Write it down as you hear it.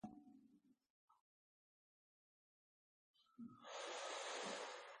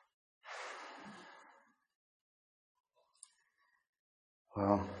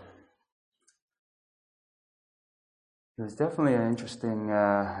Well, it was definitely an interesting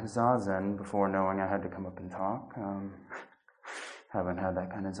zazen before knowing I had to come up and talk. Haven't had that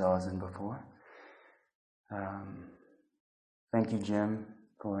kind of zazen before. Thank you, Jim,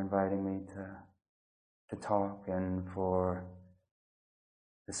 for inviting me to talk and for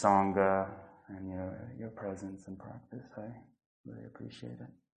the Sangha and your presence and practice. I really appreciate it.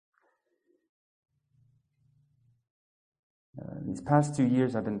 These past 2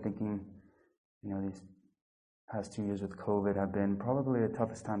 years, I've been thinking, these past 2 years with COVID have been probably the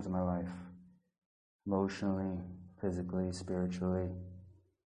toughest times of my life, emotionally, physically, spiritually.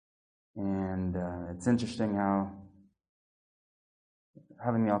 And it's interesting how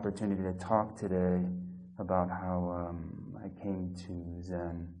having the opportunity to talk today about how I came to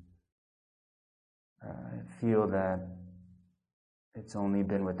Zen, I feel that it's only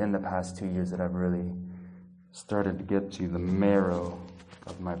been within the past 2 years that I've really started to get to the marrow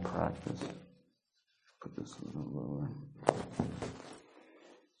of my practice. Put this a little lower.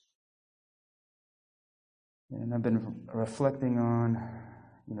 And I've been reflecting on,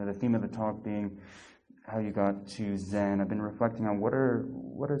 the theme of the talk being how you got to Zen. I've been reflecting on what are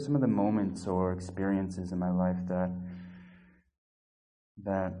some of the moments or experiences in my life that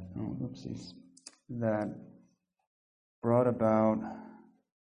brought about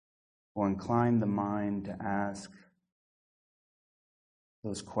or inclined the mind to ask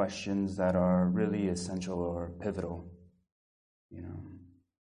those questions that are really essential or pivotal.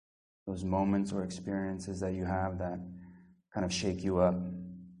 Those moments or experiences that you have that kind of shake you up,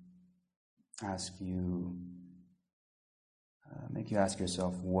 make you ask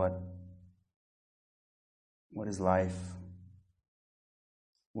yourself, what is life?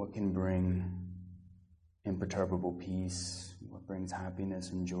 What can bring imperturbable peace? What brings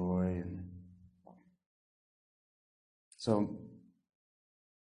happiness and joy? And so,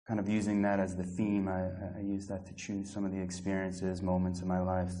 kind of using that as the theme, I use that to choose some of the experiences, moments in my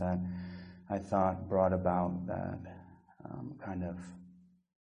life that I thought brought about that kind of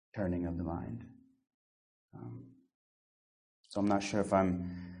turning of the mind. So I'm not sure if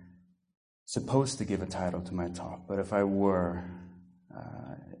I'm supposed to give a title to my talk, but if I were,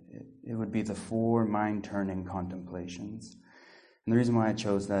 it would be the 4 mind-turning contemplations. And the reason why I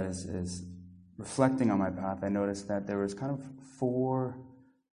chose that is reflecting on my path, I noticed that there was kind of four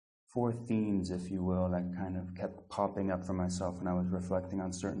themes, if you will, that kind of kept popping up for myself when I was reflecting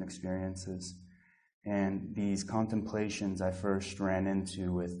on certain experiences. And these contemplations I first ran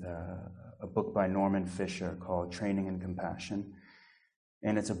into with a book by Norman Fisher called Training in Compassion.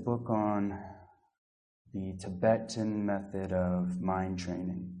 And it's a book on the Tibetan method of mind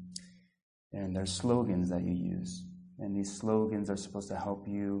training. And there's slogans that you use. And these slogans are supposed to help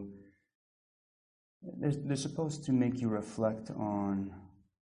you, they're supposed to make you reflect on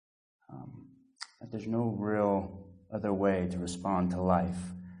that there's no real other way to respond to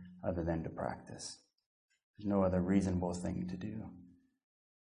life other than to practice. There's no other reasonable thing to do.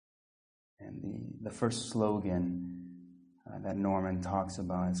 And the first slogan that Norman talks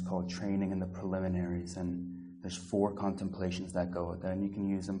about is called Training in the Preliminaries, and there's 4 contemplations that go with that, and you can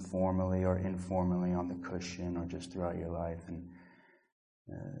use them formally or informally on the cushion or just throughout your life, and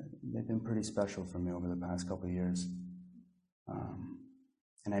they've been pretty special for me over the past couple of years.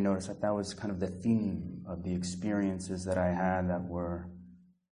 And I noticed that was kind of the theme of the experiences that I had that were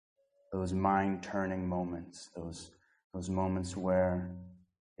those mind-turning moments, those moments where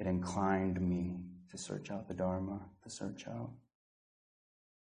it inclined me to search out the Dharma, to search out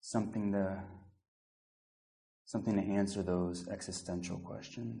something to answer those existential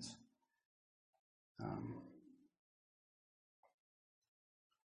questions.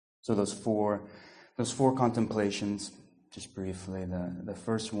 So those four contemplations, just briefly, the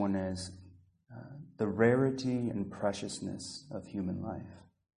first one is the rarity and preciousness of human life.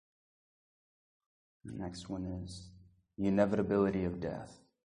 The next one is the inevitability of death,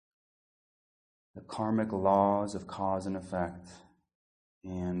 the karmic laws of cause and effect,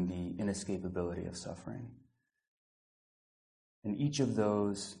 and the inescapability of suffering. And each of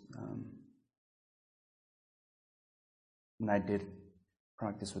those, when I did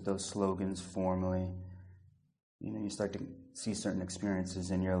practice with those slogans formally, you start to see certain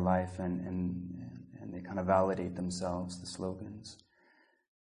experiences in your life and they kind of validate themselves, the slogans.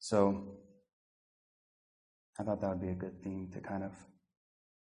 So I thought that would be a good theme to kind of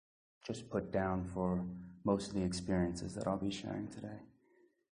just put down for most of the experiences that I'll be sharing today.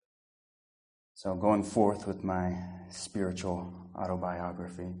 So going forth with my spiritual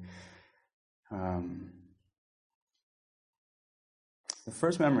autobiography. The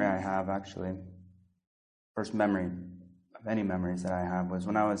first memory I have, actually, first memory of any memories that I have was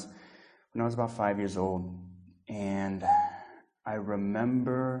when I was about 5 years old, and I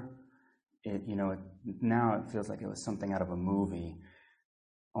remember it. Now it feels like it was something out of a movie,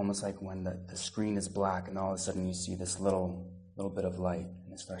 almost like when the screen is black, and all of a sudden you see this little bit of light,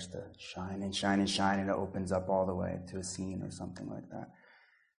 and it starts to shine and shine and shine, and it opens up all the way to a scene or something like that.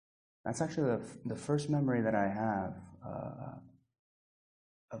 That's actually the first memory that I have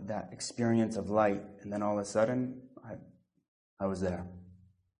of that experience of light, and then all of a sudden, I was there.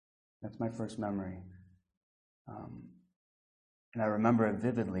 That's my first memory. And I remember it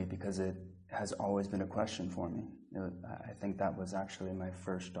vividly because it has always been a question for me. I think that was actually my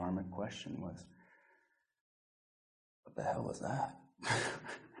first Dharma question was, what the hell was that?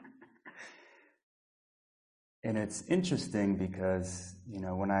 And it's interesting because,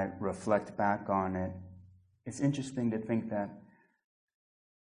 when I reflect back on it, it's interesting to think that,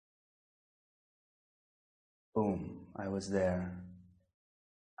 boom, I was there.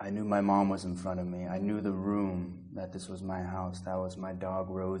 I knew my mom was in front of me. I knew the room, that this was my house. That was my dog,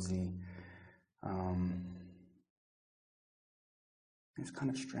 Rosie. It's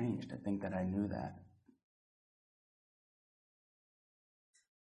kind of strange to think that I knew that.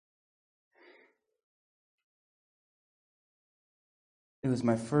 It was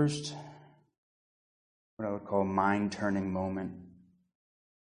my first, what I would call mind-turning moment.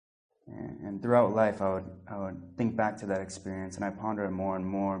 And throughout life, I would think back to that experience, and I ponder it more and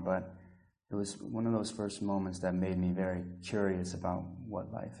more, but it was one of those first moments that made me very curious about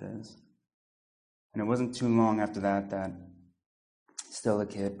what life is. And it wasn't too long after that still a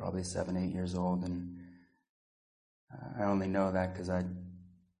kid, probably 7, 8 years old, and I only know that because I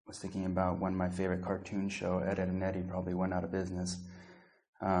was thinking about when my favorite cartoon show, Ed, Edd and Eddy, probably went out of business.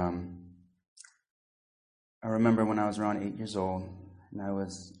 I remember when I was around 8 years old, and I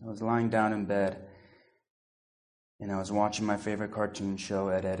was lying down in bed, and I was watching my favorite cartoon show,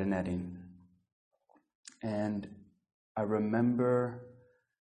 Ed, Edd and Eddy. And I remember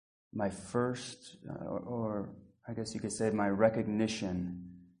my first, or I guess you could say my recognition,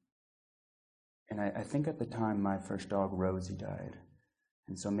 and I think at the time my first dog, Rosie, died.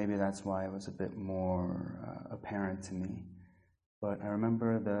 And so maybe that's why it was a bit more apparent to me. But I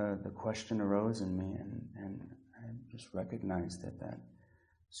remember the question arose in me, and I just recognized it, that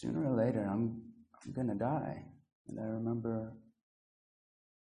sooner or later I'm going to die. And I remember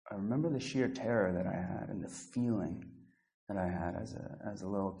the sheer terror that I had and the feeling that I had as a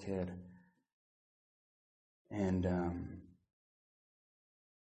little kid. And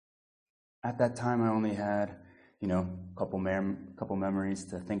at that time I only had, a couple memories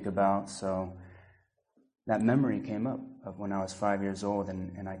to think about. So that memory came up of when I was 5 years old,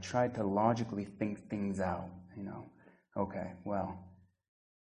 and I tried to logically think things out, Okay, well,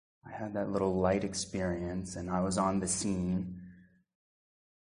 I had that little light experience, and I was on the scene.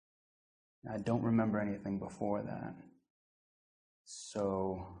 I don't remember anything before that.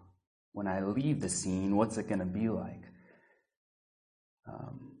 So when I leave the scene, what's it going to be like?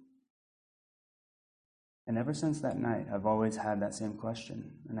 And ever since that night, I've always had that same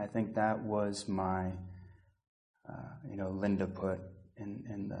question. And I think that was my, Linda put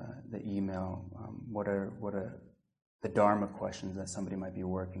in the email, what are the Dharma questions that somebody might be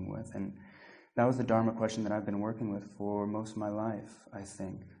working with. And that was the Dharma question that I've been working with for most of my life, I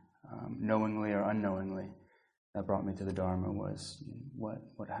think. Knowingly or unknowingly, that brought me to the Dharma was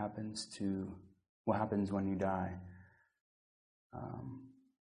what happens when you die.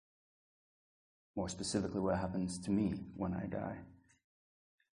 More specifically, what happens to me when I die.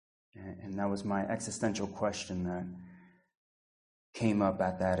 And that was my existential question that came up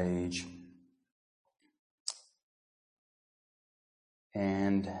at that age.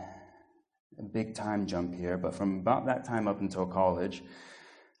 And a big time jump here, but from about that time up until college,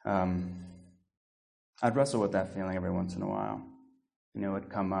 I'd wrestle with that feeling every once in a while. It'd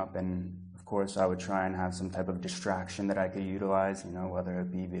come up, and of course I would try and have some type of distraction that I could utilize, whether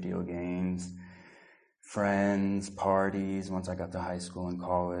it be video games, friends, parties, once I got to high school and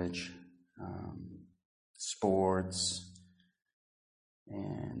college, sports,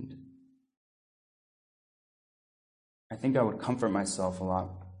 and I think I would comfort myself a lot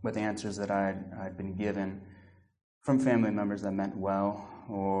with answers that I'd been given from family members that meant well,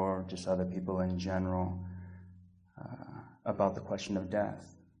 or just other people in general, about the question of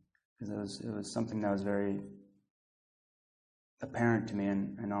death. Because it was something that was very apparent to me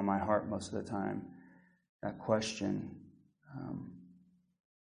and on my heart most of the time, that question.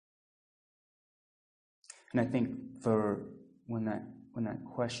 And I think for when that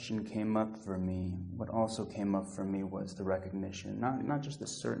question came up for me, what also came up for me was the recognition, not just the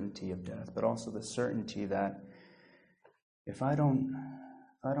certainty of death, but also the certainty that if I don't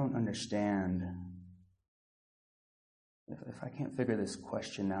understand, if I can't figure this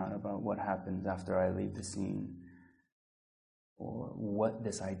question out about what happens after I leave the scene, or what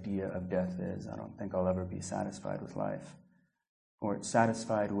this idea of death is, I don't think I'll ever be satisfied with life, or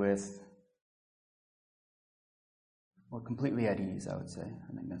satisfied with, or completely at ease, I would say.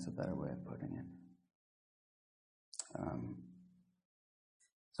 I think that's a better way of putting it.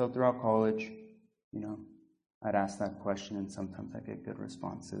 So throughout college, I'd ask that question, and sometimes I get good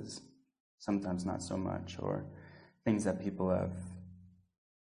responses, sometimes not so much, or things that people have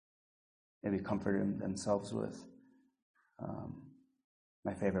maybe comforted themselves with.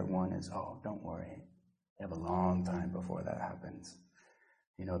 My favorite one is, don't worry, you have a long time before that happens.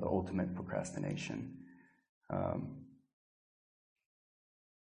 The ultimate procrastination. But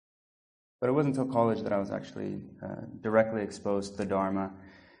it wasn't until college that I was actually directly exposed to the Dharma.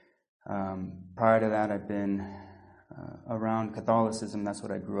 Prior to that, I'd been around Catholicism. That's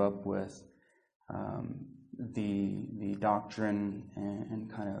what I grew up with. The doctrine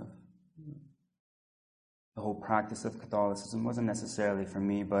and kind of the whole practice of Catholicism wasn't necessarily for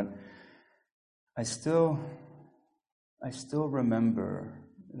me, but I still remember,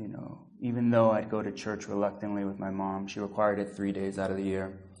 even though I'd go to church reluctantly with my mom, she required it 3 days out of the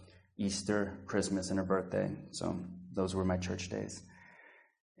year: Easter, Christmas, and her birthday. So those were my church days.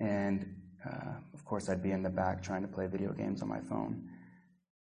 And of course, I'd be in the back trying to play video games on my phone.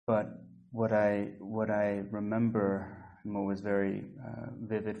 But what I remember, and what was very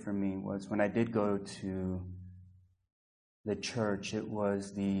vivid for me, was when I did go to the church, it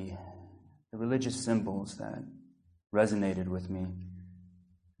was the religious symbols that resonated with me,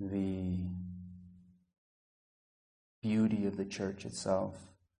 the beauty of the church itself,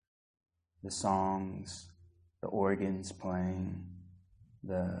 the songs, the organs playing,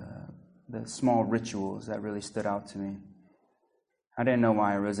 the small rituals that really stood out to me. I didn't know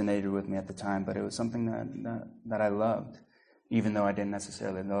why it resonated with me at the time, but it was something that I loved, even though I didn't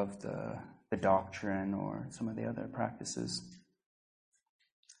necessarily love the doctrine or some of the other practices.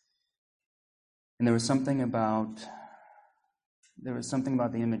 And there was something about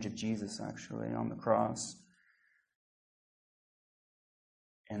the image of Jesus, actually, on the cross,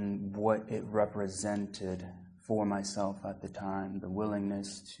 and what it represented for myself at the time, the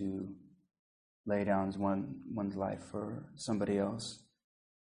willingness to lay down one's life for somebody else.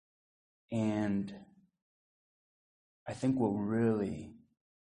 And I think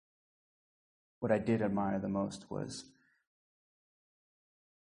what I did admire the most was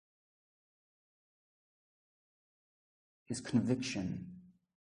his conviction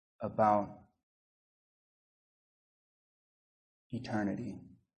about eternity.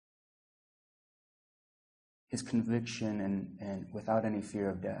 His conviction and without any fear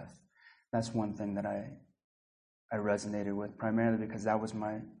of death. That's one thing that I resonated with, primarily because that was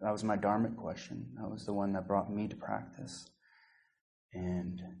my dharmic question. That was the one that brought me to practice.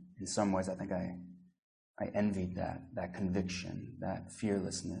 And in some ways, I think I envied that conviction, that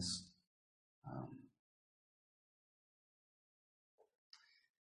fearlessness.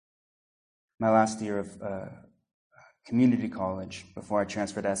 My last year of community college, before I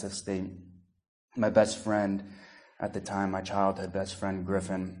transferred to SF State, my best friend at the time, my childhood best friend,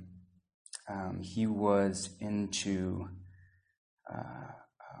 Griffin, he was into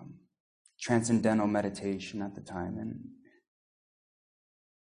transcendental meditation at the time, and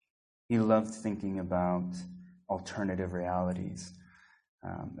he loved thinking about alternative realities,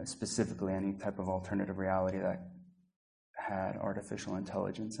 specifically any type of alternative reality that had artificial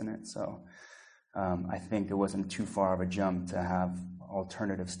intelligence in it. So I think it wasn't too far of a jump to have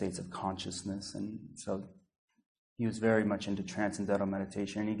alternative states of consciousness, and so he was very much into transcendental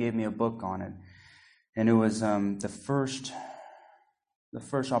meditation, and he gave me a book on it. And it was the first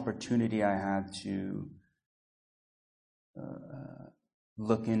opportunity I had to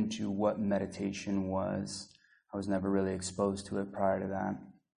look into what meditation was. I was never really exposed to it prior to that.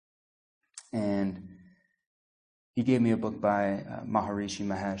 And he gave me a book by Maharishi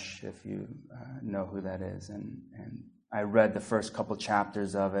Mahesh, if you know who that is. And I read the first couple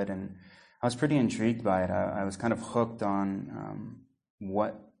chapters of it, and I was pretty intrigued by it. I was kind of hooked on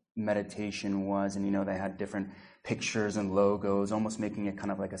what meditation was, and they had different pictures and logos, almost making it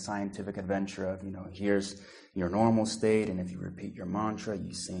kind of like a scientific adventure of, here's your normal state, and if you repeat your mantra,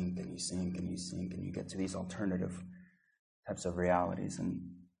 you sink and you sink and you sink, and you get to these alternative types of realities. And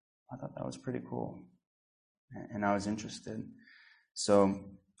I thought that was pretty cool, and I was interested. So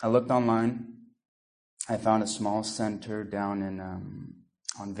I looked online. I found a small center down in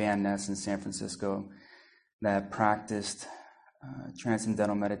on Van Ness in San Francisco that practiced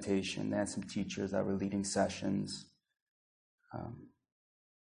transcendental meditation. They had some teachers that were leading sessions.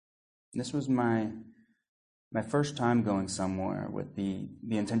 This was my first time going somewhere with the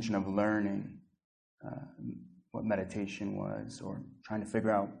intention of learning what meditation was, or trying to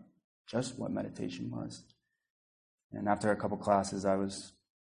figure out just what meditation was. And after a couple classes, I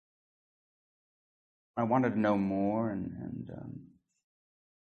wanted to know more, and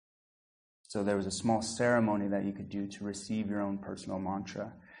so there was a small ceremony that you could do to receive your own personal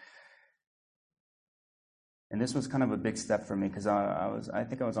mantra. And this was kind of a big step for me, because I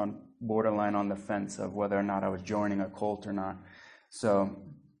think I was on borderline on the fence of whether or not I was joining a cult or not. So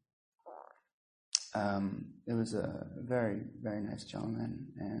it was a very, very nice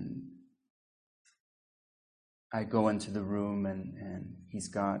gentleman, and I go into the room, and he's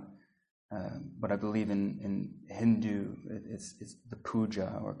got what I believe in Hindu, it's the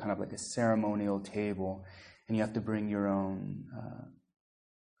puja, or kind of like a ceremonial table, and you have to bring your own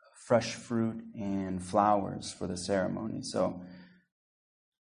fresh fruit and flowers for the ceremony. So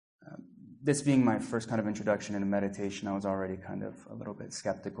this being my first kind of introduction into meditation, I was already kind of a little bit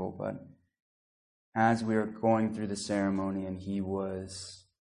skeptical, but as we were going through the ceremony, and he was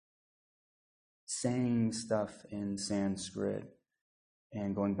saying stuff in Sanskrit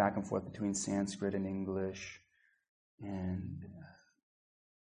and going back and forth between Sanskrit and English, and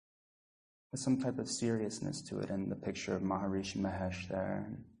with some type of seriousness to it, and the picture of Maharishi Mahesh there.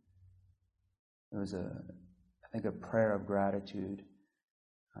 And it was I think a prayer of gratitude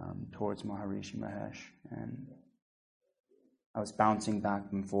towards Maharishi Mahesh, and I was bouncing back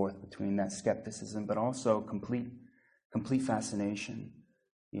and forth between that skepticism, but also complete fascination.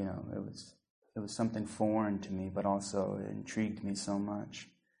 You know, it was something foreign to me, but also it intrigued me so much.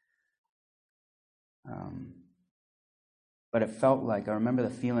 But it felt like, I remember the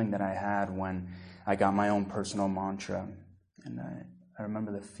feeling that I had when I got my own personal mantra, and I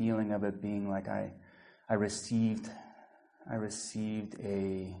remember the feeling of it being like I received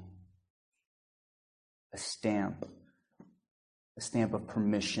a stamp of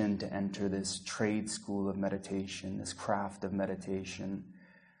permission to enter this trade school of meditation, this craft of meditation,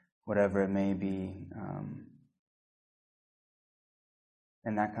 whatever it may be.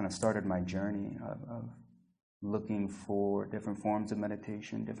 And that kind of started my journey of looking for different forms of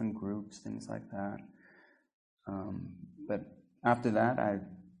meditation, different groups, things like that. But after that, I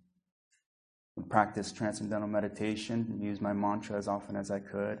practiced transcendental meditation, used my mantra as often as I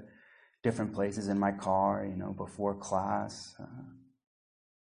could, different places in my car, before class,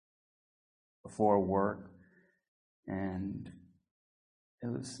 before work. And it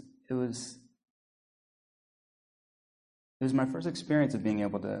was my first experience of being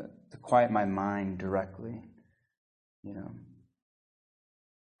able to quiet my mind directly.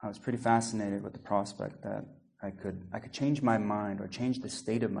 I was pretty fascinated with the prospect that I could change my mind, or change the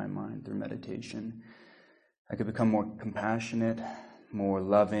state of my mind through meditation. I could become more compassionate, more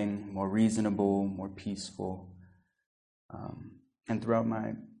loving, more reasonable, more peaceful. And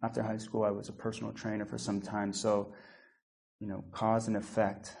after high school, I was a personal trainer for some time. So, cause and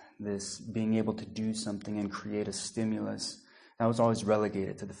effect, this being able to do something and create a stimulus, that was always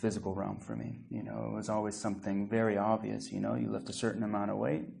relegated to the physical realm for me. It was always something very obvious. You lift a certain amount of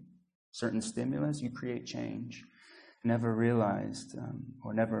weight, certain stimulus, you create change. Never realized,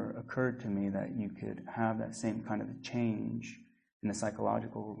 or never occurred to me that you could have that same kind of change in the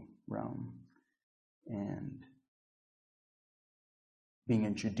psychological realm. And being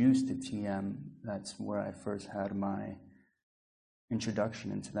introduced to TM, that's where I first had my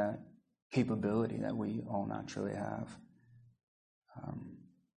introduction into that capability that we all naturally have.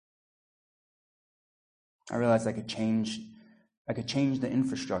 I realized I could change the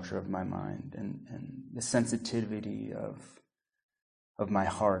infrastructure of my mind and the sensitivity of my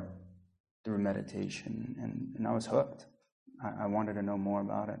heart through meditation, and I was hooked. I wanted to know more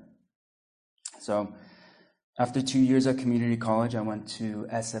about it. So after 2 years at community college, I went to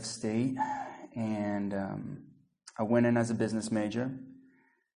SF State, and I went in as a business major.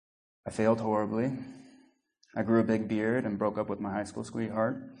 I failed horribly. I grew a big beard and broke up with my high school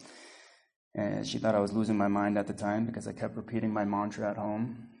sweetheart. And she thought I was losing my mind at the time because I kept repeating my mantra at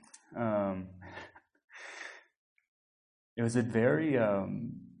home. It was a very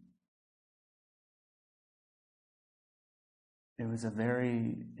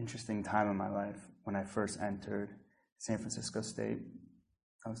interesting time in my life when I first entered San Francisco State.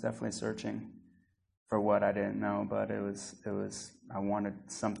 I was definitely searching for what I didn't know, but I wanted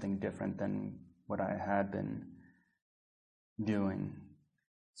something different than what I had been doing.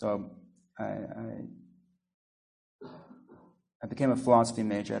 So I became a philosophy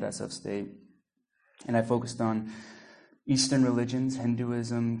major at SF State, and I focused on Eastern religions,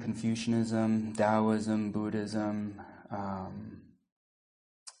 Hinduism, Confucianism, Taoism, Buddhism,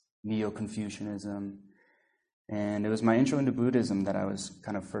 Neo-Confucianism. And it was my intro into Buddhism that I was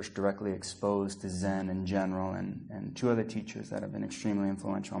kind of first directly exposed to Zen in general, and two other teachers that have been extremely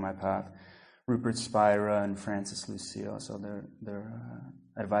influential on my path, Rupert Spira and Francis Lucille. So they're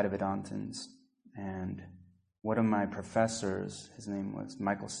Advaita Vedantins. And one of my professors, his name was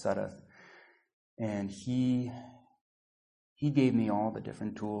Michael Suddeth, and he gave me all the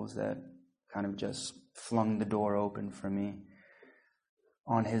different tools that kind of just flung the door open for me.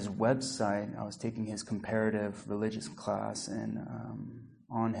 On his website, I was taking his comparative religious class, and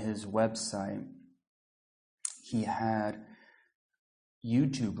on his website, he had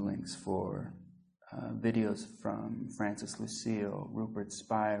YouTube links for videos from Francis Lucille, Rupert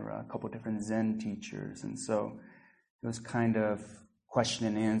Spira, a couple different Zen teachers, and so it was kind of question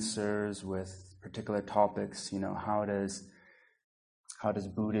and answers with particular topics. How does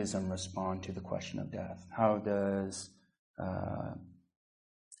Buddhism respond to the question of death? How does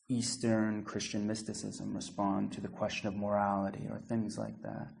Eastern Christian mysticism respond to the question of morality, or things like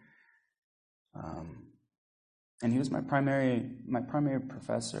that? And he was my primary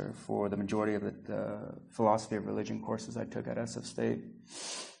professor for the majority of the philosophy of religion courses I took at SF State.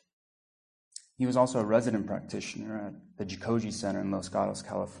 He was also a resident practitioner at the Cody Center in Los Gatos,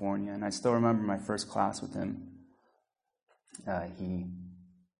 California, and I still remember my first class with him.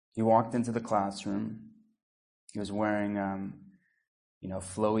 He walked into the classroom. He was wearing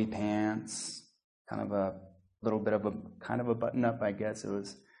flowy pants, kind of a little bit of a button-up, I guess. It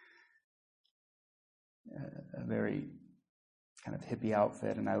was a very kind of hippie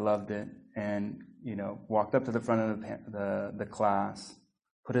outfit, and I loved it. And, walked up to the front of the class,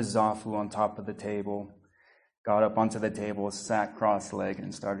 put his zafu on top of the table, got up onto the table, sat cross-legged,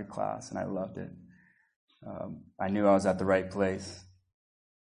 and started class, and I loved it. I knew I was at the right place.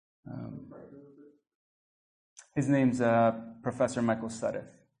 His name's Professor Michael Suddeth.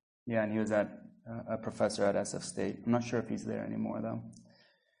 Yeah, and he was a professor at SF State. I'm not sure if he's there anymore, though.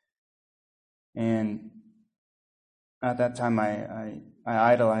 And at that time, I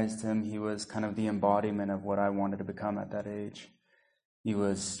idolized him. He was kind of the embodiment of what I wanted to become at that age. He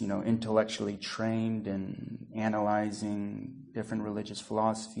was, intellectually trained in analyzing different religious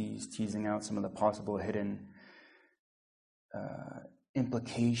philosophies, teasing out some of the possible hidden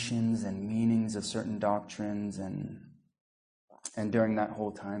implications and meanings of certain doctrines, and during that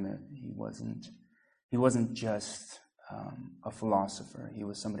whole time, he wasn't just a philosopher. He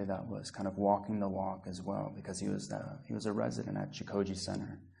was somebody that was kind of walking the walk as well, because he was a resident at Chikoji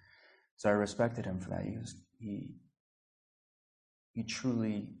Center. So I respected him for that. He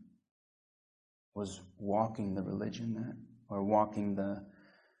truly was walking the religion,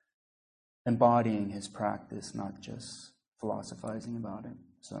 embodying his practice, not just philosophizing about it.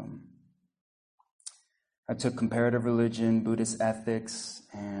 So I took comparative religion, Buddhist ethics,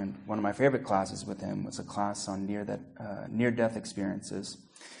 and one of my favorite classes with him was a class on near-death experiences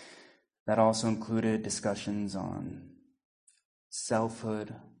that also included discussions on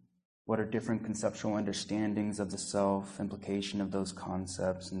selfhood, what are different conceptual understandings of the self, implication of those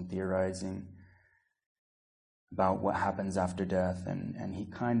concepts, and theorizing about what happens after death. And he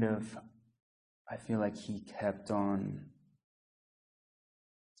kind of, I feel like he kept on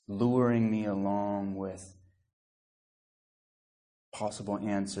luring me along with possible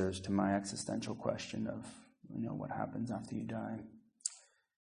answers to my existential question of, what happens after you die.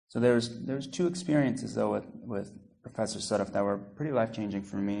 So there's two experiences, though, with Professor Suddeth that were pretty life-changing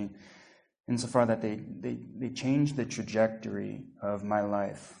for me, insofar that they changed the trajectory of my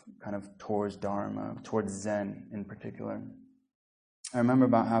life, kind of towards Dharma, towards Zen in particular. I remember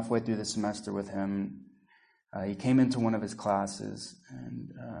about halfway through the semester with him, he came into one of his classes,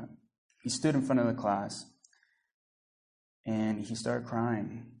 and he stood in front of the class, and he started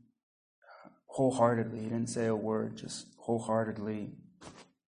crying wholeheartedly. He didn't say a word, just wholeheartedly,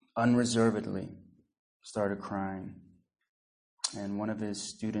 unreservedly started crying. And one of his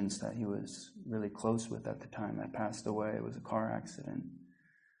students that he was really close with at the time had passed away. It was a car accident.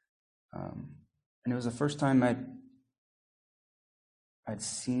 And it was the first time I'd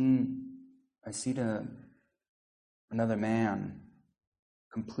seen another man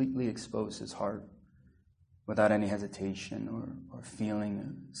completely expose his heart without any hesitation or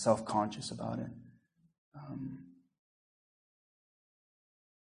feeling self-conscious about it.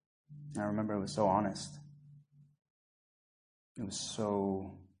 I remember it was so honest. It was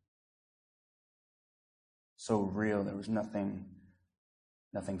so real. There was nothing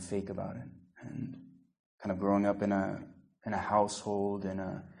fake about it. And kind of growing up in a household, in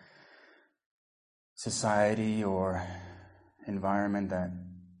a society or environment that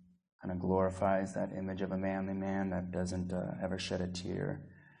kind of glorifies that image of a manly man that doesn't ever shed a tear.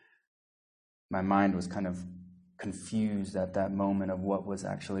 My mind was kind of confused at that moment of what was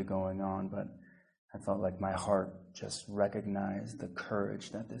actually going on, but I felt like my heart just recognized the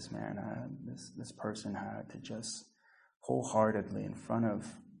courage that this man had, this person had, to just wholeheartedly in front of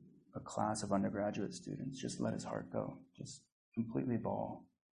a class of undergraduate students just let his heart go, just completely bawl.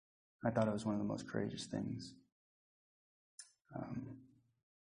 I thought it was one of the most courageous things.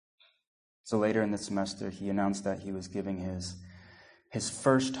 So later in the semester, he announced that he was giving his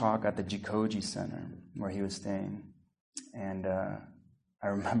first talk at the Cody Center where he was staying. And I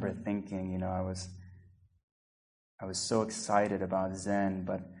remember thinking, I was so excited about Zen,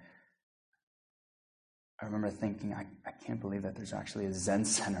 but I remember thinking, I can't believe that there's actually a Zen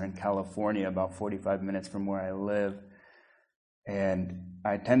center in California about 45 minutes from where I live. And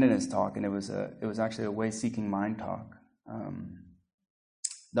I attended his talk, and it was actually a way-seeking mind talk.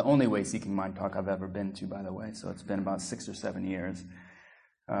 The only way-seeking mind talk I've ever been to, by the way, so it's been about 6 or 7 years.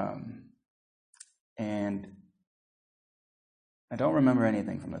 And I don't remember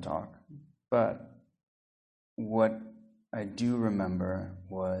anything from the talk, but what I do remember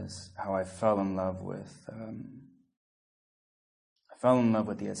was how I fell in love with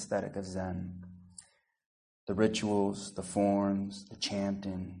the aesthetic of Zen. The rituals, the forms, the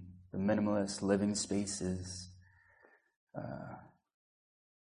chanting, the minimalist living spaces,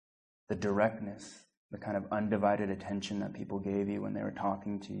 the directness, the kind of undivided attention that people gave you when they were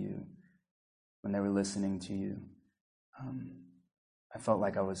talking to you, when they were listening to you. I felt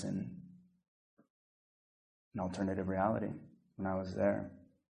like I was in an alternative reality when I was there.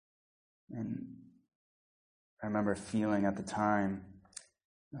 And I remember feeling at the time,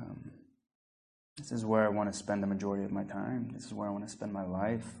 this is where I want to spend the majority of my time. This is where I want to spend my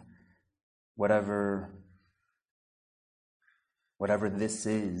life. Whatever this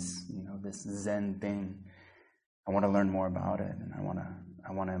is, this Zen thing, I want to learn more about it, and I want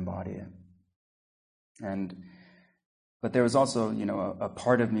to embody it. But there was also, a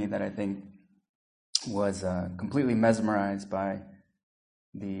part of me that I think was completely mesmerized by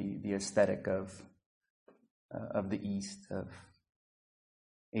the aesthetic of the East, of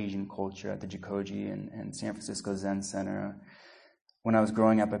Asian culture at the Jikoji and San Francisco Zen Center. When I was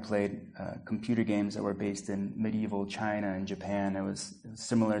growing up, I played computer games that were based in medieval China and Japan. It was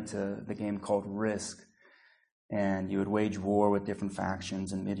similar to the game called Risk, and you would wage war with different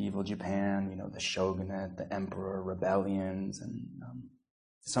factions in medieval Japan, the shogunate, the emperor, rebellions, and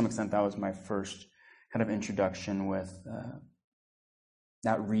to some extent that was my first kind of introduction with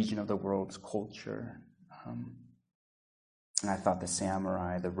that region of the world's culture. And I thought the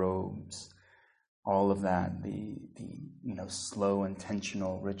samurai, the robes, all of that, the slow,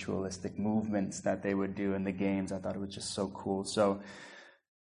 intentional, ritualistic movements that they would do in the games, I thought it was just so cool. So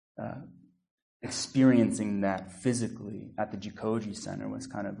experiencing that physically at the Jikoji Center was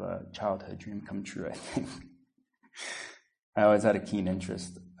kind of a childhood dream come true, I think. I always had a keen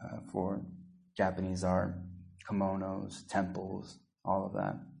interest for Japanese art, kimonos, temples, all of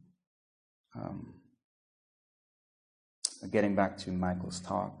that. Getting back to Michael's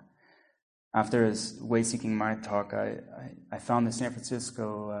talk, after his way-seeking mind talk, I found the San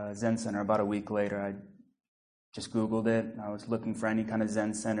Francisco Zen Center about a week later. I just Googled it. I was looking for any kind of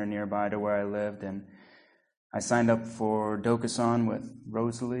Zen center nearby to where I lived, and I signed up for Dokusan with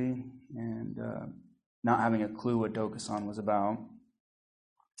Rosalie, and not having a clue what Dokusan was about.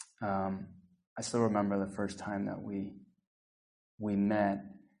 I still remember the first time that we met,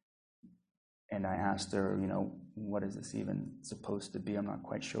 and I asked her, what is this even supposed to be? I'm not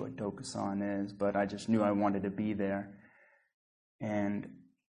quite sure what Dokusan is, but I just knew I wanted to be there. And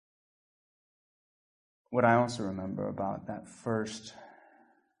what I also remember about that first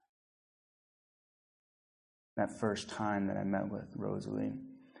time that I met with Rosalie,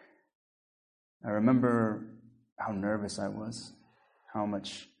 I remember how nervous I was, how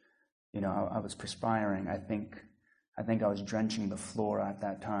much, I was perspiring. I think I was drenching the floor at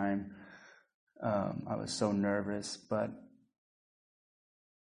that time. I was so nervous, but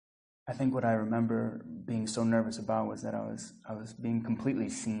I think what I remember being so nervous about was that I was being completely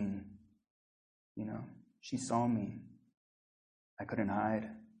seen. She saw me. I couldn't hide.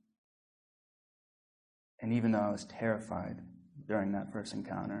 And even though I was terrified during that first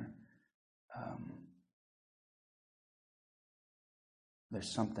encounter,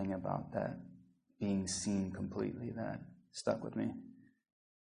 there's something about that being seen completely that stuck with me.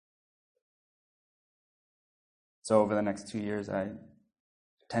 So over the next 2 years, I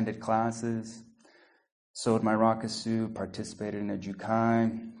attended classes, sewed my rakusu, participated in a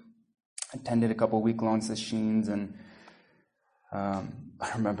jukai, attended a couple week-long sessions, and I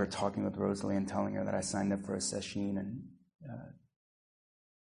remember talking with Rosalie and telling her that I signed up for a session, and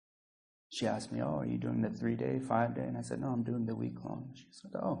she asked me, "Oh, are you doing the 3-day, 5-day?" And I said, "No, I'm doing the week-long." She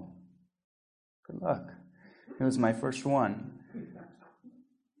said, "Oh, good luck." It was my first one.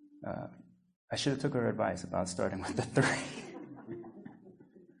 I should have took her advice about starting with the 3.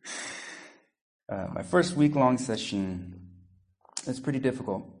 My first week-long session was pretty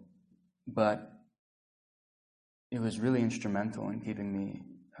difficult, but it was really instrumental in keeping me,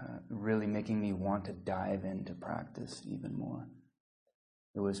 really making me want to dive into practice even more.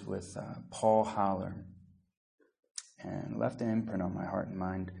 It was with Paul Haller, and left an imprint on my heart and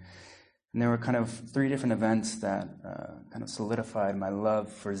mind. And there were kind of 3 different events that kind of solidified my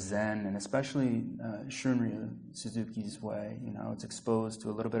love for Zen, and especially Shunryu, Suzuki's way. I was exposed to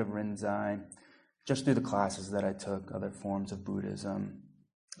a little bit of Rinzai just through the classes that I took, other forms of Buddhism,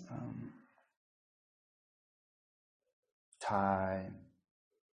 Thai,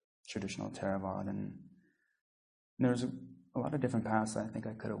 traditional Theravada, and there was a lot of different paths that I think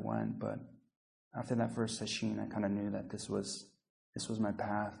I could have went, but after that first session, I kind of knew that this was my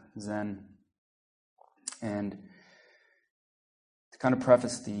path, Zen. And to kind of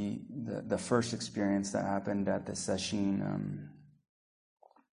preface the first experience that happened at the session,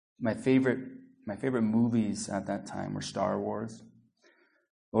 my favorite movies at that time were Star Wars,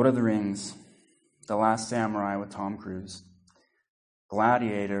 Lord of the Rings, The Last Samurai with Tom Cruise,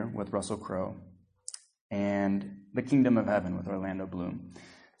 Gladiator with Russell Crowe, and The Kingdom of Heaven with Orlando Bloom.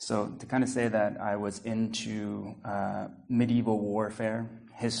 So to kind of say that I was into medieval warfare,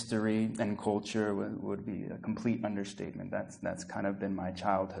 history, and culture would be a complete understatement. That's kind of been my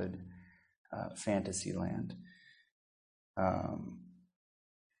childhood fantasy land. And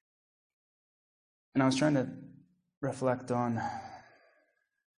I was trying to reflect on,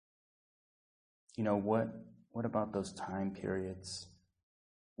 what about those time periods?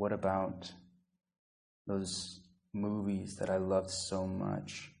 What about those movies that I loved so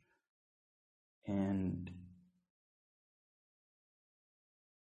much? And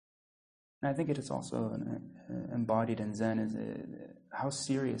I think it is also embodied in Zen, is how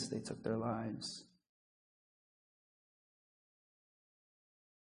serious they took their lives.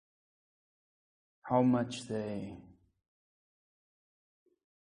 How much they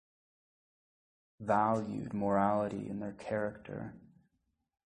valued morality in their character,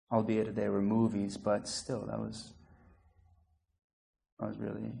 albeit they were movies, but still, I was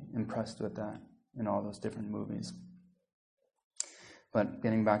really impressed with that in all those different movies. But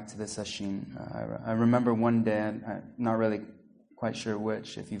getting back to the session, I remember one day, I'm not really quite sure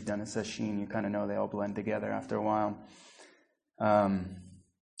which. If you've done a session, you kind of know they all blend together after a while. I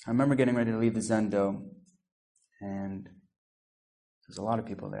remember getting ready to leave the Zendo, and there's a lot of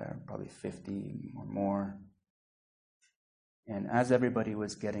people there, probably 50 or more. And as everybody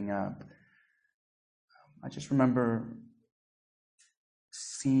was getting up, I just remember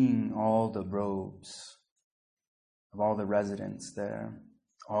seeing all the robes of all the residents there,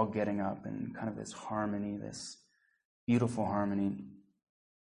 all getting up in kind of this harmony, this beautiful harmony.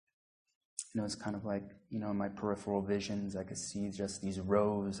 And it was kind of like, in my peripheral visions, I could see just these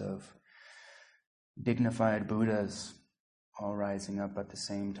rows of dignified Buddhas all rising up at the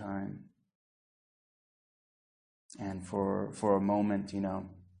same time. And for a moment,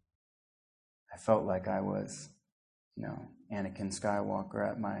 I felt like I was, Anakin Skywalker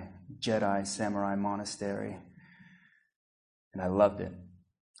at my Jedi samurai monastery. And I loved it.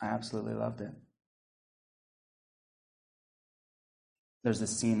 I absolutely loved it. There's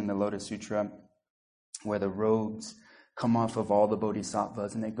this scene in the Lotus Sutra where the robes come off of all the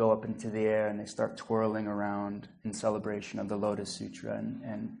bodhisattvas and they go up into the air and they start twirling around in celebration of the Lotus Sutra.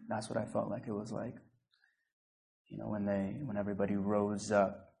 And that's what I felt like it was like. When everybody rose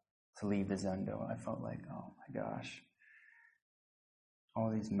up to leave the Zendo, I felt like, oh my gosh, all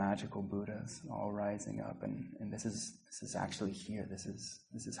these magical Buddhas all rising up, and this is actually here. This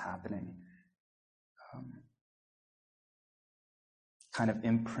is happening. Kind of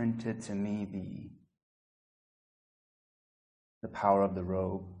imprinted to me the power of the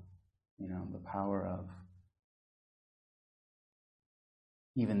robe, the power of,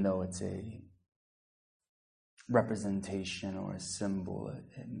 even though it's a representation or a symbol,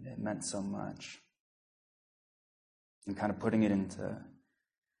 it meant so much. And kind of putting into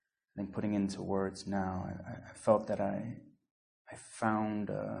words now, I felt that I found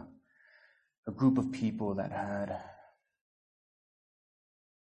a group of people that had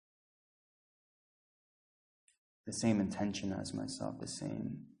the same intention as myself, the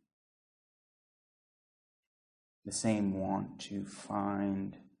same want to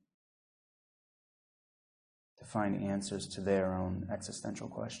find find answers to their own existential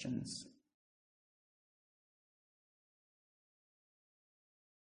questions.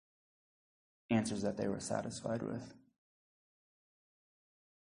 Answers that they were satisfied with.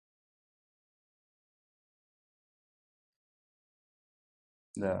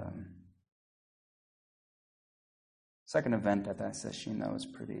 The second event at that session that was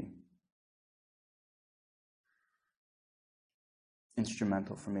pretty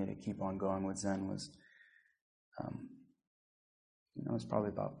instrumental for me to keep on going with Zen was, it was probably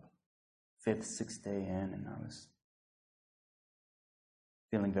about 5th, 6th day in, and I was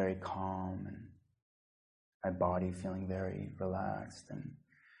feeling very calm and my body feeling very relaxed, and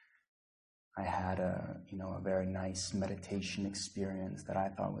I had a very nice meditation experience that I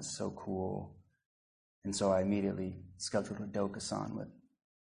thought was so cool. And so I immediately scheduled a Dokusan with,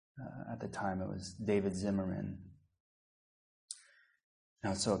 at the time it was David Zimmerman. And I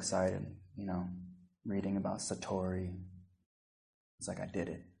was so excited, reading about Satori. It's like I did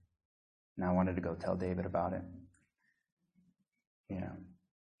it. And I wanted to go tell David about it.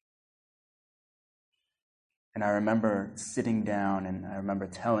 And I remember sitting down and I remember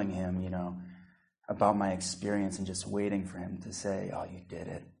telling him, about my experience and just waiting for him to say, "Oh, you did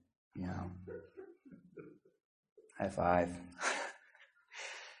it," High five.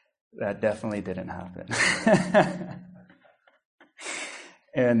 That definitely didn't happen.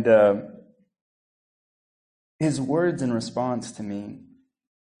 And his words in response to me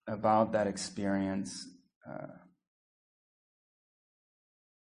about that experience,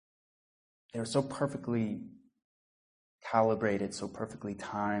 they were so perfectly calibrated, so perfectly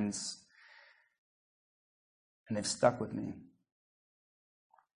timed, and they've stuck with me.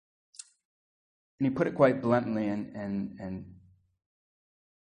 And he put it quite bluntly and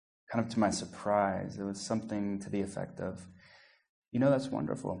kind of to my surprise, it was something to the effect of, that's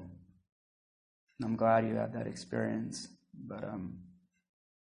wonderful. I'm glad you had that experience, but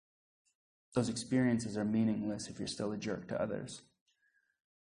those experiences are meaningless if you're still a jerk to others.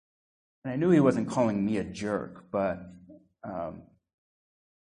 And I knew he wasn't calling me a jerk, but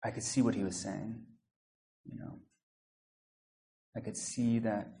I could see what he was saying. I could see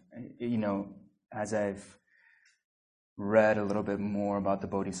that, as I've read a little bit more about the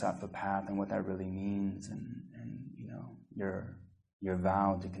Bodhisattva path and what that really means, and your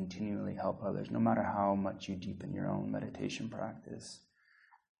vow to continually help others, no matter how much you deepen your own meditation practice.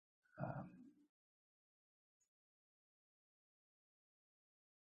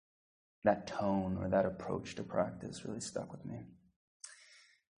 That tone or that approach to practice really stuck with me.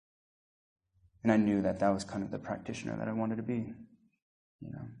 And I knew that was kind of the practitioner that I wanted to be,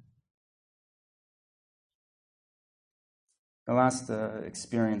 The last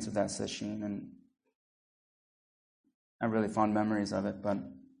experience of that session, and I have really fond memories of it, but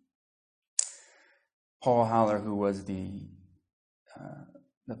Paul Haller, who was the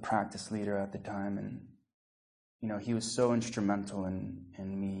practice leader at the time, and he was so instrumental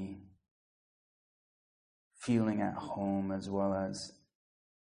in me feeling at home, as well as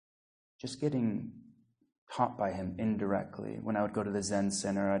just getting taught by him indirectly. When I would go to the Zen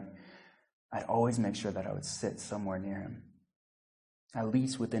center, I'd always make sure that I would sit somewhere near him, at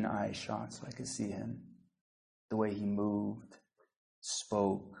least within eye shot, so I could see him. The way he moved,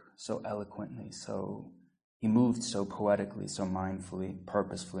 spoke so eloquently, he moved so poetically, so mindfully,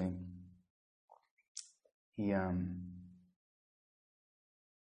 purposefully. He, on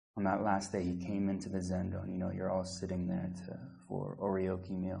that last day, he came into the Zendo, and you're all sitting there for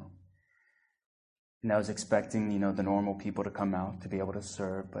oryoki meal. And I was expecting, the normal people to come out to be able to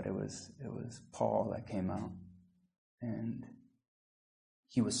serve, but it was Paul that came out. And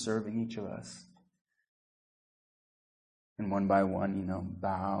he was serving each of us. And one by one,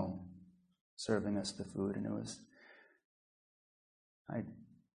 bow, serving us the food. And I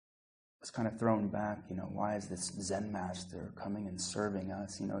was kind of thrown back, why is this Zen master coming and serving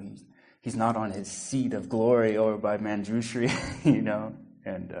us? He's not on his seat of glory or by Manjushri,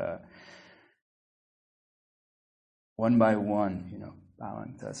 and one by one,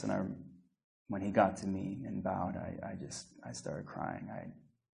 bowing to us. And when he got to me and bowed, I started crying.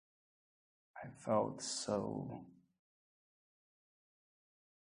 I felt so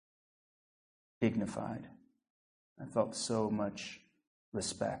dignified. I felt so much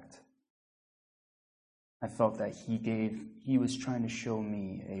respect. I felt that he was trying to show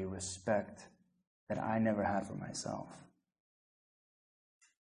me a respect that I never had for myself.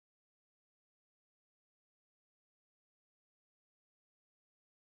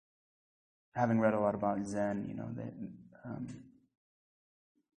 Having read a lot about Zen,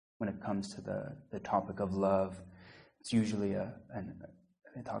 when it comes to the topic of love, it's usually a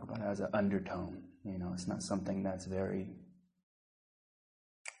they talk about it as an undertone. It's not something that's very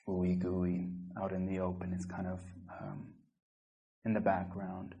ooey gooey out in the open. It's kind of in the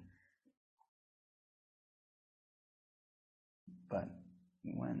background. But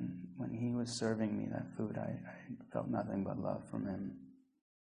when he was serving me that food, I felt nothing but love from him.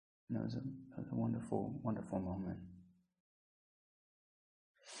 And it was a wonderful, wonderful moment.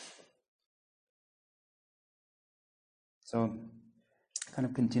 So, kind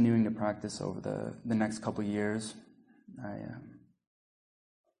of continuing to practice over the next couple years,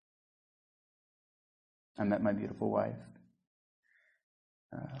 I met my beautiful wife,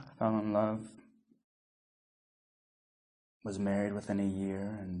 fell in love, was married within a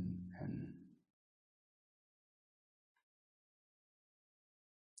year, and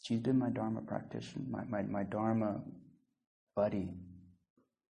she's been my Dharma practitioner, my Dharma buddy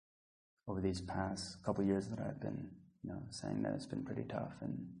over these past couple years that I've been, saying that it's been pretty tough,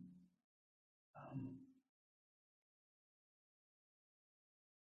 and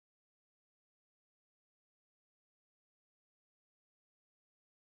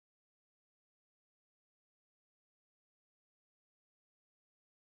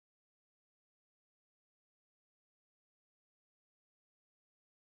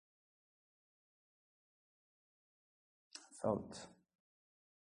felt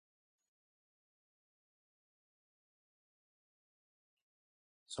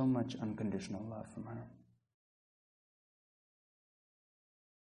so much unconditional love from her.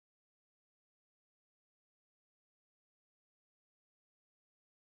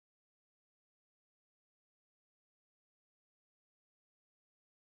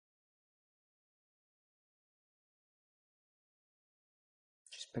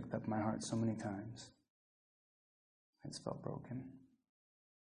 She's picked up my heart so many times. It's felt broken.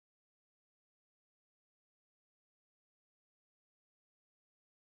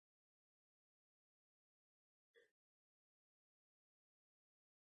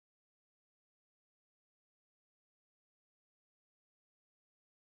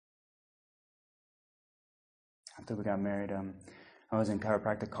 After we got married, I was in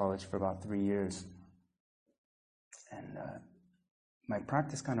chiropractic college for about 3 years. And my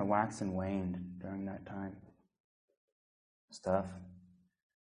practice kind of waxed and waned during that time. Stuff.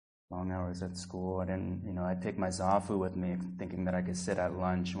 Long hours at school. I didn't, I'd take my Zafu with me thinking that I could sit at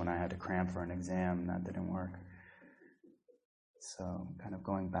lunch when I had to cram for an exam. That didn't work. So kind of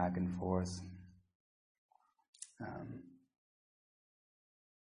going back and forth.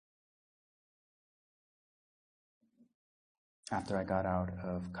 After I got out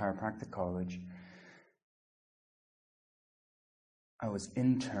of chiropractic college, I was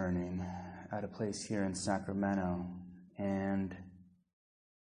interning at a place here in Sacramento, and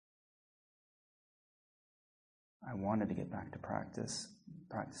I wanted to get back to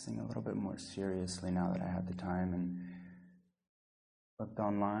practicing a little bit more seriously now that I had the time, and looked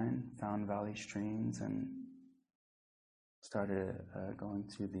online, found Valley Streams, and started going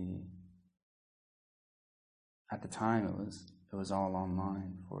to at the time it was all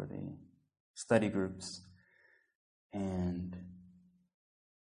online for the study groups, and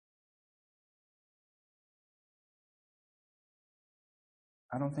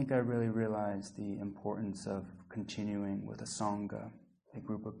I don't think I really realized the importance of continuing with a Sangha, a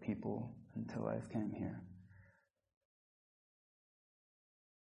group of people, until I came here.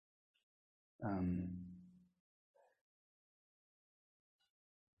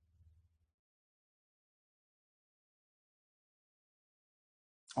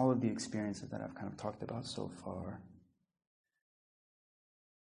 All of the experiences that I've kind of talked about so far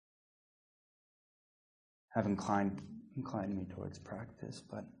have inclined me towards practice,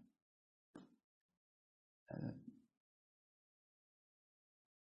 but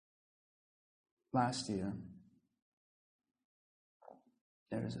last year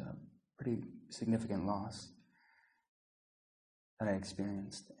there was a pretty significant loss that I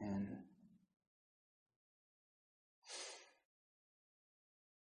experienced, and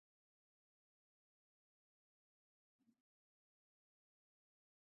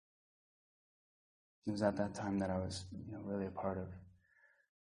it was at that time that I was, really a part of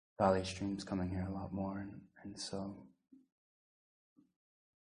Valley Streams, coming here a lot more, and so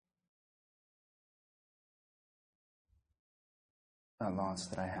that loss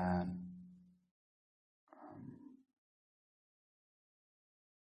that I had,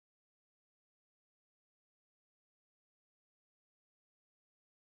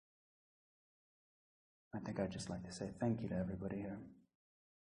 I think I'd just like to say thank you to everybody here.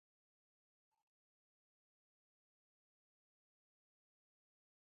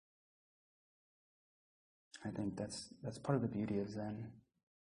 I think that's part of the beauty of Zen.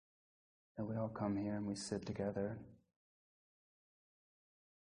 that we all come here and we sit together.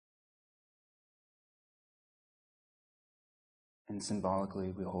 And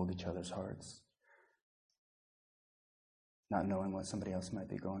symbolically, we hold each other's hearts, not knowing what somebody else might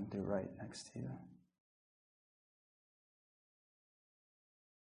be going through right next to you.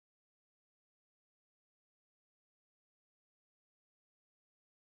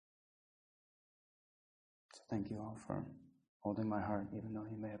 So thank you all for holding my heart, even though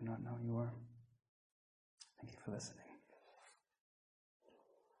you may have not known you were. Thank you for listening.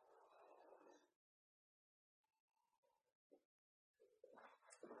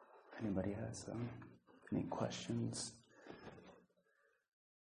 If anybody has any questions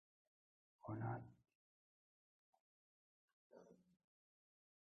or not.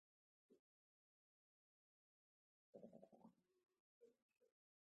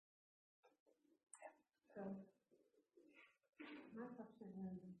 So, my question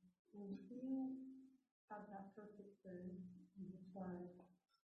is, when you had that first experience, you described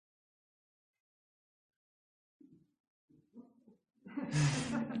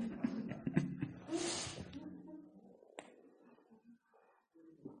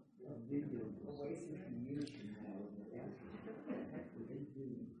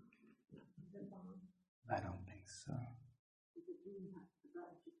I don't think so.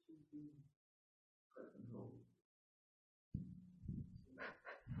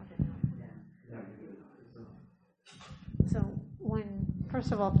 So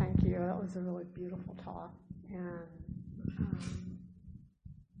first of all, thank you. That was a really beautiful talk and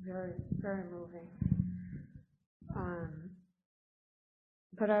very, very moving.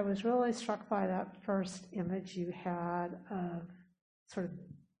 But I was really struck by that first image you had of sort of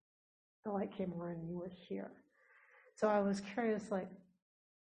the light came on and you were here. So I was curious,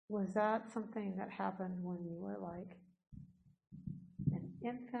 was that something that happened when you were like an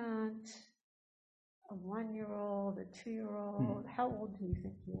infant, a 1-year-old, a 2-year-old? How old do you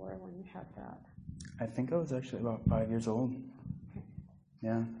think you were when you had that? I think I was actually about 5 years old. Okay.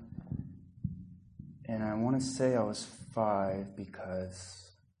 Yeah. And I want to say I was 5 because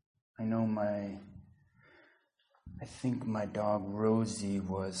I know I think my dog Rosie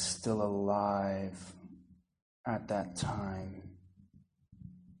was still alive at that time.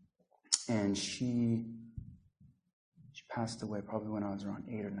 And she passed away probably when I was around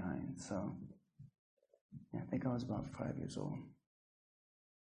 8 or 9. So yeah, I think I was about 5 years old.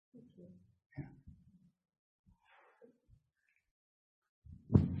 Thank you. Yeah.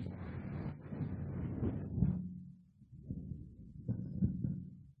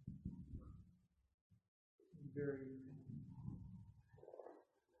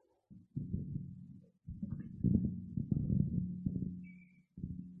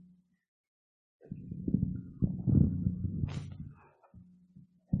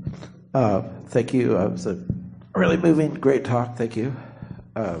 Thank you. It was a really moving, great talk. Thank you.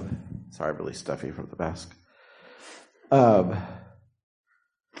 Sorry, I'm really stuffy from the mask.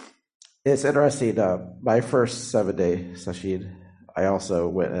 It's interesting. My first 7-day session, I also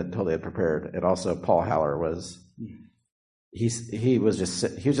went and totally unprepared. And also, Paul Haller was he was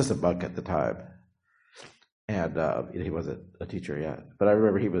just a monk at the time, and he wasn't a teacher yet. But I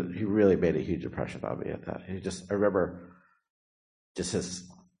remember he really made a huge impression on me at that. I remember just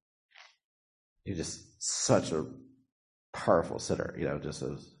he just such a powerful sitter, just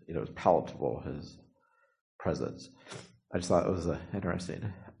as, it was palatable, his presence. I just thought it was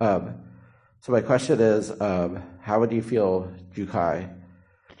interesting. So my question is, how would you feel Jukai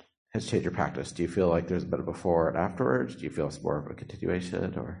has changed your practice? Do you feel like there's a bit of before and afterwards? Do you feel it's more of a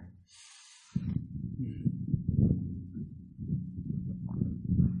continuation, or?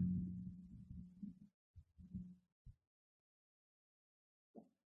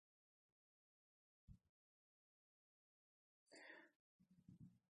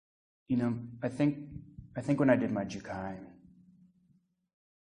 I think when I did my Jukai,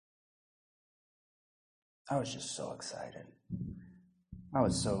 I was just so excited. I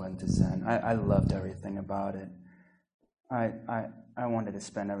was so into Zen. I loved everything about it. I wanted to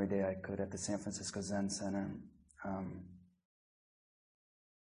spend every day I could at the San Francisco Zen Center.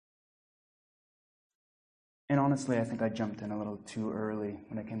 And honestly, I think I jumped in a little too early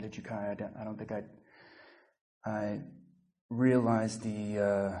when it came to Jukai. I don't think I realized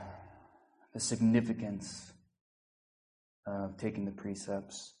the significance of taking the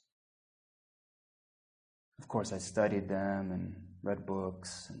precepts. Of course, I studied them and read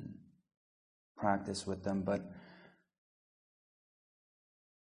books and practiced with them, but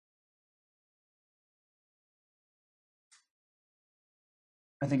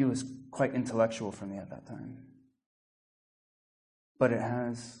I think it was quite intellectual for me at that time. But it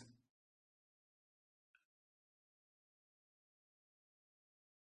has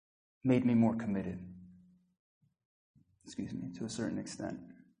made me more committed. Excuse me, to a certain extent.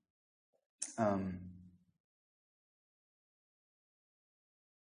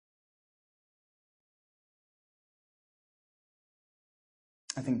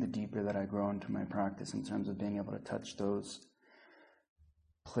 I think the deeper that I grow into my practice in terms of being able to touch those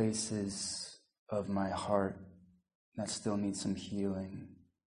places of my heart that still need some healing,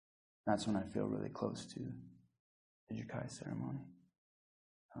 that's when I feel really close to the Jukai ceremony.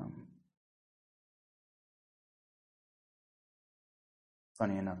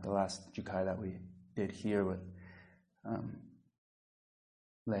 Funny enough, the last Jukai that we did here with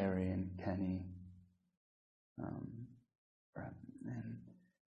Larry and Kenny, and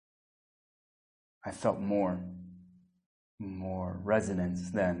I felt more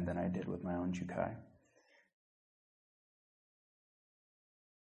resonance then than I did with my own Jukai.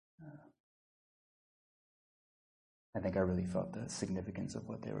 I think I really felt the significance of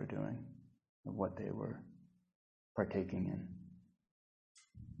what they were doing, of what they were partaking in.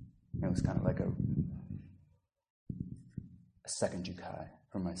 It was kind of like a second Jukai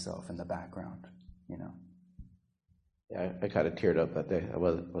for myself in the background, you know. Yeah, I kind of teared up that day. It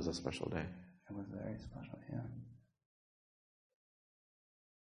was a special day. It was very special, yeah.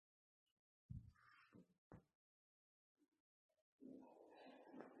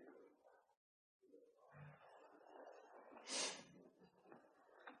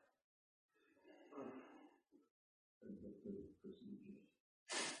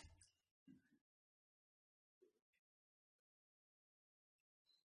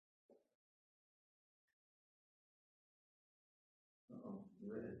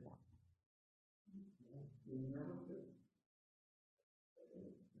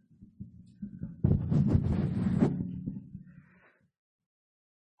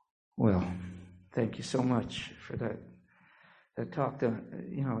 Well, thank you so much for that talk. The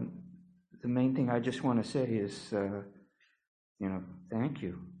main thing I just want to say is, thank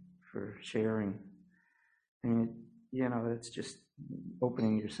you for sharing. And, it's just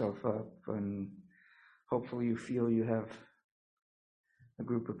opening yourself up, and hopefully you feel you have a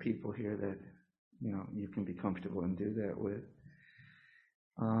group of people here that, you can be comfortable and do that with.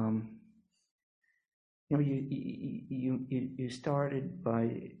 You started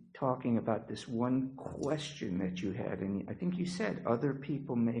by talking about this one question that you had, and I think you said other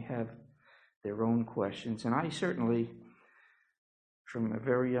people may have their own questions, and I certainly, from a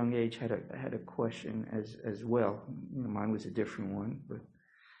very young age, had a question as well. Mine was a different one,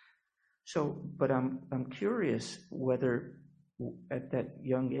 but I'm curious whether at that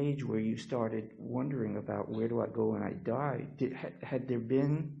young age where you started wondering about where do I go when I die, had there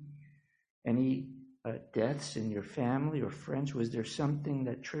been any deaths in your family or friends? Was there something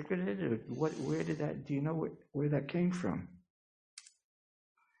that triggered it, or where did that? Do you know where that came from?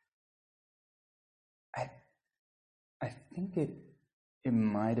 I think it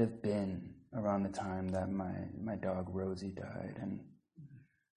might have been around the time that my dog Rosie died, and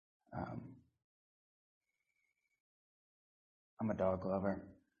I'm a dog lover.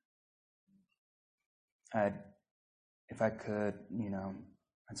 If I could,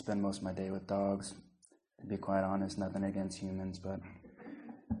 I'd spend most of my day with dogs. To be quite honest, nothing against humans, but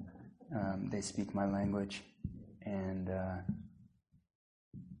they speak my language, and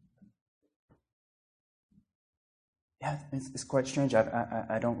yeah, it's quite strange.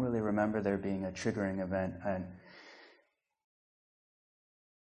 I don't really remember there being a triggering event, and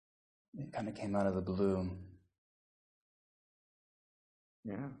it kind of came out of the blue.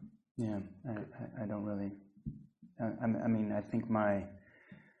 Yeah. I don't really. I mean, I think my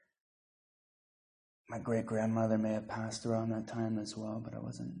great-grandmother may have passed around that time as well, but I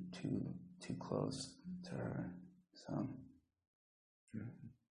wasn't too close to her. So. Yeah.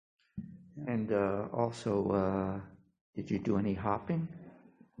 And also, did you do any hopping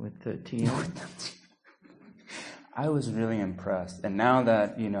with the TM? I was really impressed, and now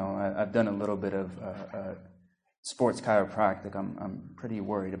that I've done a little bit of sports chiropractic, I'm pretty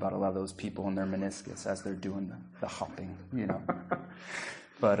worried about a lot of those people and their meniscus as they're doing the hopping,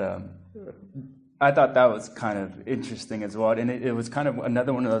 But I thought that was kind of interesting as well, and it was kind of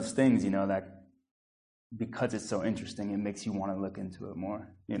another one of those things, that because it's so interesting, it makes you want to look into it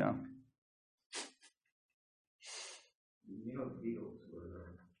more, Beatles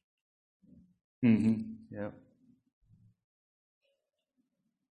were. Mm-hmm. Yep.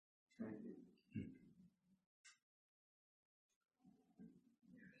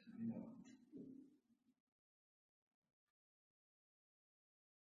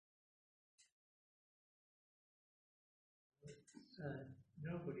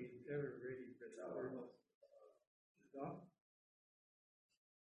 Nobody's ever ready for the dog.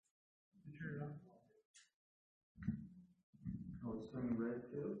 red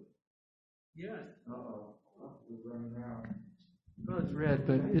too? Yeah. Uh-oh. We're running out. Oh, it's red,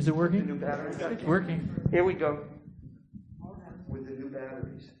 but is it working? New batteries? It's working. Here we go. With the new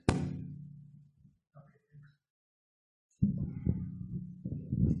batteries.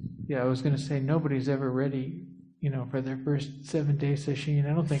 Yeah, I was going to say nobody's ever ready, for their first 7-day session.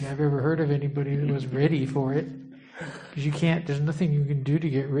 I don't think I've ever heard of anybody that was ready for it, because you can't. There's nothing you can do to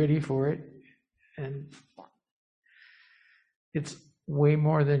get ready for it, and it's way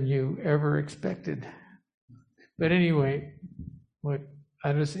more than you ever expected. But anyway,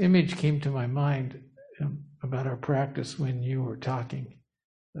 this image came to my mind about our practice when you were talking.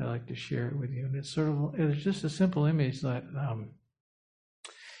 I'd like to share it with you, and it's just a simple image that.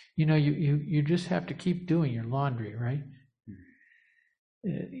 You just have to keep doing your laundry, right?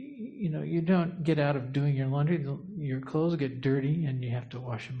 You don't get out of doing your laundry. Your clothes get dirty and you have to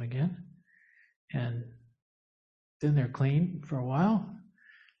wash them again. And then they're clean for a while,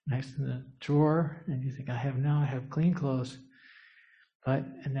 nice in the drawer, and you think, I have clean clothes. But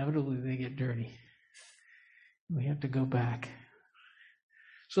inevitably they get dirty. We have to go back.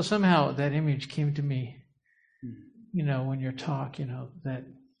 So somehow that image came to me, when you're that,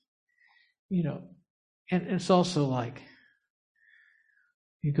 and it's also like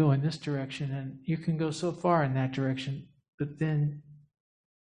you go in this direction and you can go so far in that direction, but then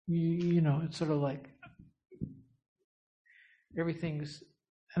it's sort of like everything's,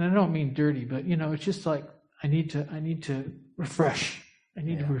 and I don't mean dirty, but it's just like I need to refresh. I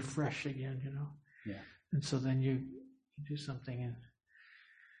need to refresh again, Yeah. And so then you do something, and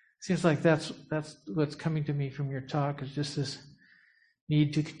it seems like that's what's coming to me from your talk, is just this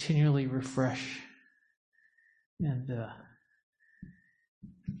need to continually refresh and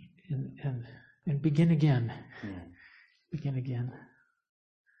begin again. Yeah. Begin again.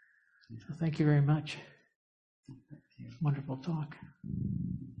 So thank you very much. Wonderful talk.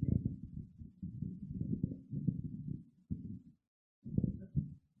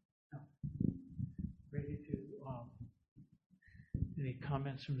 Ready to any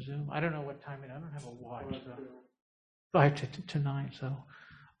comments from Zoom? I don't know what time I don't have a watch. So. 5 to 9. So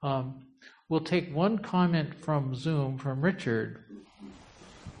we'll take one comment from Zoom from Richard.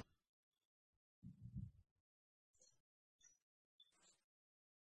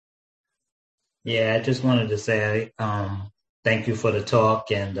 Yeah, I just wanted to say thank you for the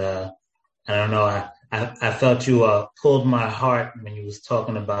talk, and I don't know, I felt you pulled my heart when you was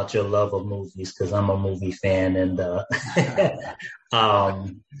talking about your love of movies, because I'm a movie fan, and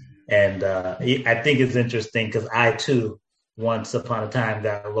I think it's interesting because I too once upon a time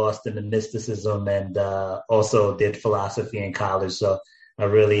got lost in the mysticism, and also did philosophy in college. So I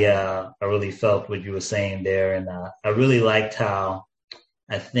really felt what you were saying there, and I really liked how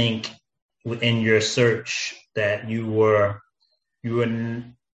I think in your search that you were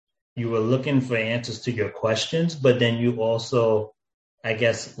looking for answers to your questions, but then you also, I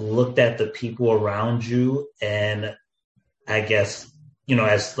guess, looked at the people around you, and I guess,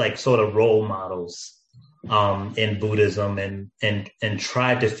 as like sort of role models in Buddhism, and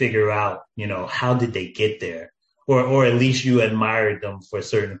tried to figure out, how did they get there, or at least you admired them for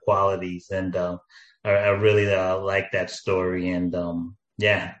certain qualities, and I really like that story, and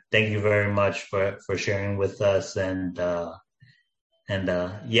thank you very much for sharing with us, and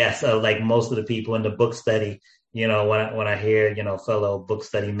yes, like most of the people in the book study, when I hear, fellow book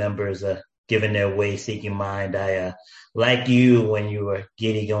study members giving their way seeking mind, I like you when you were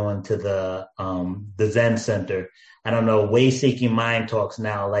giddy going to the Zen Center. I don't know, way seeking mind talks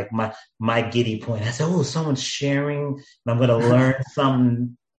now, like my giddy point. I said, oh, someone's sharing, and I'm going to learn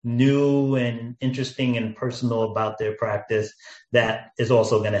something new and interesting and personal about their practice that is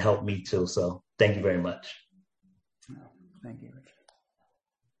also going to help me too. So thank you very much. Thank you.